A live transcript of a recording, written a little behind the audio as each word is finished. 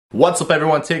What's up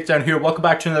everyone, Takedown here. Welcome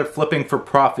back to another Flipping for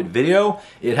Profit video.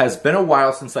 It has been a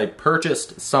while since I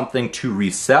purchased something to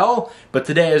resell, but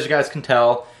today, as you guys can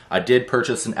tell, I did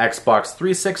purchase an Xbox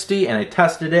 360 and I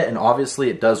tested it, and obviously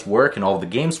it does work and all of the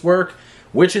games work,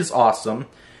 which is awesome.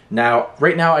 Now,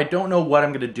 right now I don't know what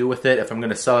I'm going to do with it, if I'm going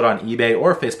to sell it on eBay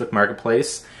or Facebook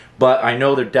Marketplace, but I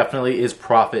know there definitely is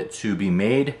profit to be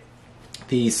made.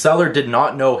 The seller did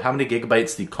not know how many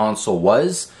gigabytes the console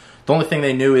was. The only thing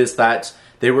they knew is that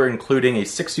they were including a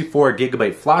 64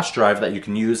 gigabyte flash drive that you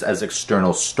can use as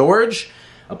external storage.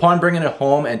 Upon bringing it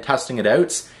home and testing it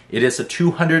out, it is a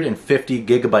 250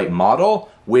 gigabyte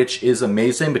model, which is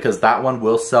amazing because that one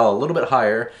will sell a little bit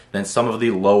higher than some of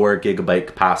the lower gigabyte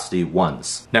capacity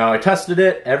ones. Now I tested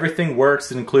it, everything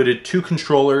works. It included 2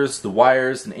 controllers, the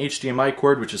wires, an HDMI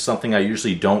cord, which is something I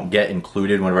usually don't get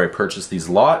included whenever I purchase these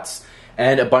lots,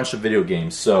 and a bunch of video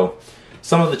games. So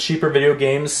some of the cheaper video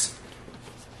games,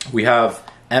 we have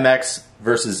MX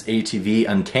vs. ATV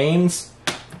Untamed,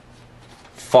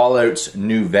 Fallout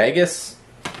New Vegas.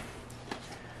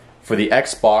 For the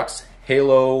Xbox,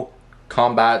 Halo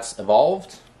Combat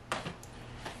Evolved,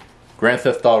 Grand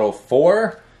Theft Auto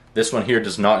 4, this one here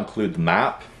does not include the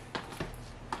map,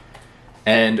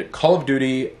 and Call of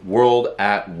Duty World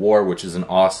at War, which is an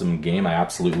awesome game. I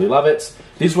absolutely love it.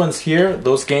 These ones here,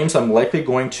 those games I'm likely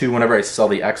going to, whenever I sell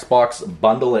the Xbox,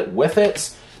 bundle it with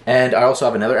it. And I also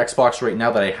have another Xbox right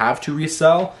now that I have to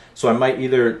resell, so I might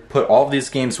either put all of these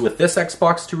games with this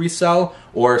Xbox to resell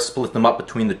or split them up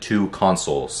between the 2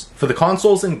 consoles. For the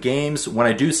consoles and games, when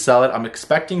I do sell it, I'm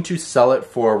expecting to sell it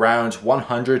for around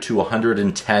 $100 to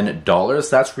 $110.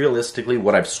 That's realistically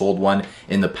what I've sold one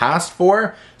in the past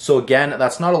for. So again,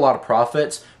 that's not a lot of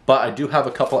profit, but I do have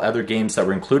a couple other games that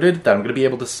were included that I'm going to be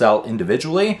able to sell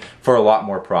individually for a lot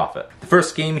more profit. The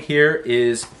first game here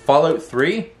is Fallout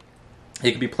 3.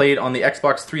 It can be played on the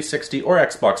Xbox 360 or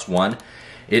Xbox One.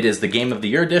 It is the Game of the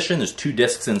Year edition. There's 2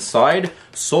 discs inside.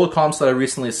 Sold comps that I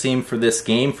recently seen for this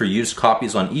game for used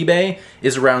copies on eBay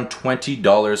is around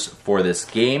 $20 for this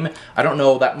game. I don't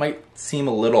know, that might seem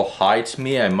a little high to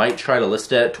me. I might try to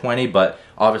list it at $20, but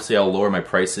obviously I'll lower my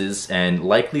prices and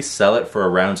likely sell it for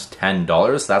around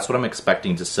 $10. That's what I'm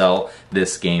expecting to sell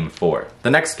this game for.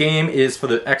 The next game is for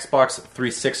the Xbox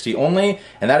 360 only,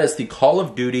 and that is the Call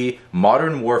of Duty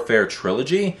Modern Warfare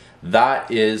Trilogy. That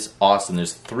is awesome.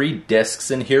 There's 3 discs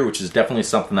in here, which is definitely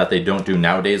something that they don't do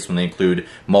nowadays when they include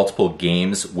multiple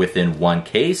games within one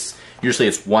case. Usually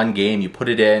it's one game, you put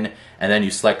it in, and then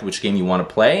you select which game you want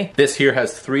to play. This here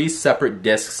has 3 separate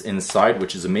discs inside,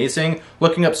 which is amazing.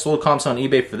 Looking up sold comps on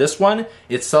eBay for this one,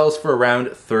 it sells for around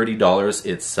 $30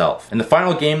 itself. And the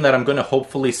final game that I'm going to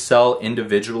hopefully sell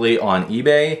individually on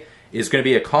eBay is going to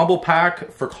be a combo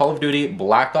pack for Call of Duty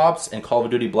Black Ops and Call of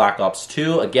Duty Black Ops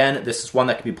 2. Again, this is one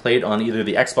that can be played on either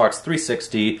the Xbox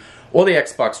 360 or the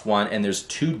Xbox One, and there's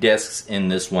 2 discs in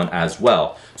this one as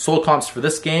well. Sold comps for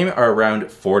this game are around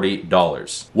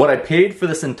 $40. What I paid for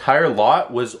this entire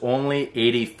lot was only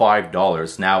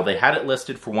 $85. Now, they had it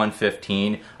listed for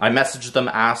 $115. I messaged them,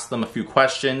 asked them a few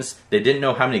questions. They didn't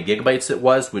know how many gigabytes it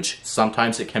was, which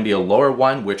sometimes it can be a lower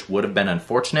one, which would have been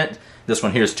unfortunate. This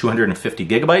one here is 250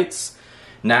 gigabytes.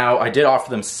 Now, I did offer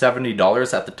them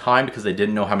 $70 at the time because they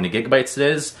didn't know how many gigabytes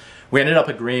it is. We ended up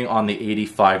agreeing on the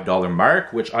 $85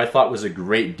 mark, which I thought was a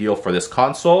great deal for this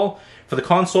console. For the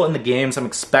console and the games, I'm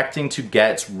expecting to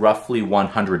get roughly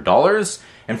 $100.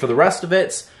 And for the rest of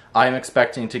it, I'm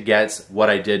expecting to get what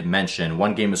I did mention.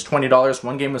 One game was $20,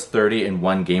 one game was $30, and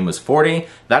one game was $40.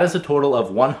 That is a total of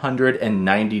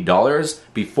 $190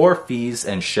 before fees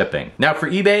and shipping. Now for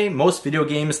eBay, most video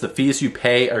games, the fees you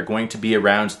pay are going to be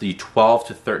around the 12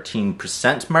 to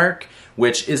 13% mark,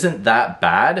 which isn't that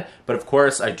bad, but of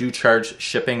course I do charge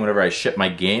shipping whenever I ship my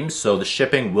games, so the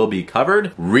shipping will be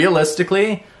covered.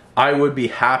 Realistically, I would be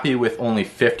happy with only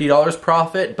 $50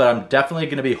 profit, but I'm definitely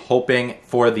going to be hoping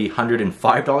for the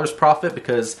 $105 profit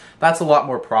because that's a lot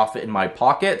more profit in my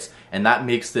pocket, and that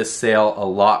makes this sale a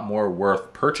lot more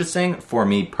worth purchasing for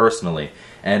me personally.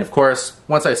 And of course,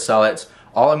 once I sell it,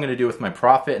 all I'm going to do with my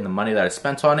profit and the money that I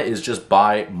spent on it is just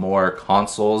buy more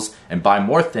consoles and buy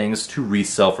more things to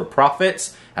resell for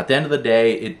profits. At the end of the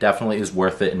day, it definitely is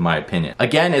worth it in my opinion.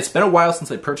 Again, it's been a while since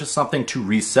I purchased something to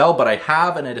resell, but I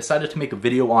have, and I decided to make a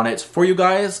video on it for you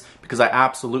guys because I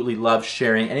absolutely love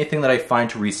sharing anything that I find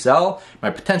to resell,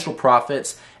 my potential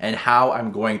profits, and how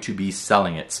I'm going to be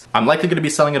selling it. I'm likely going to be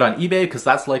selling it on eBay because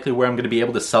that's likely where I'm going to be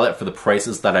able to sell it for the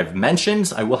prices that I've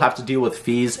mentioned. I will have to deal with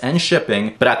fees and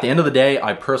shipping, but at the end of the day,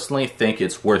 I personally think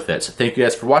it's worth it. So thank you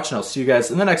guys for watching. I'll see you guys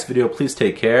in the next video. Please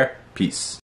take care. Peace.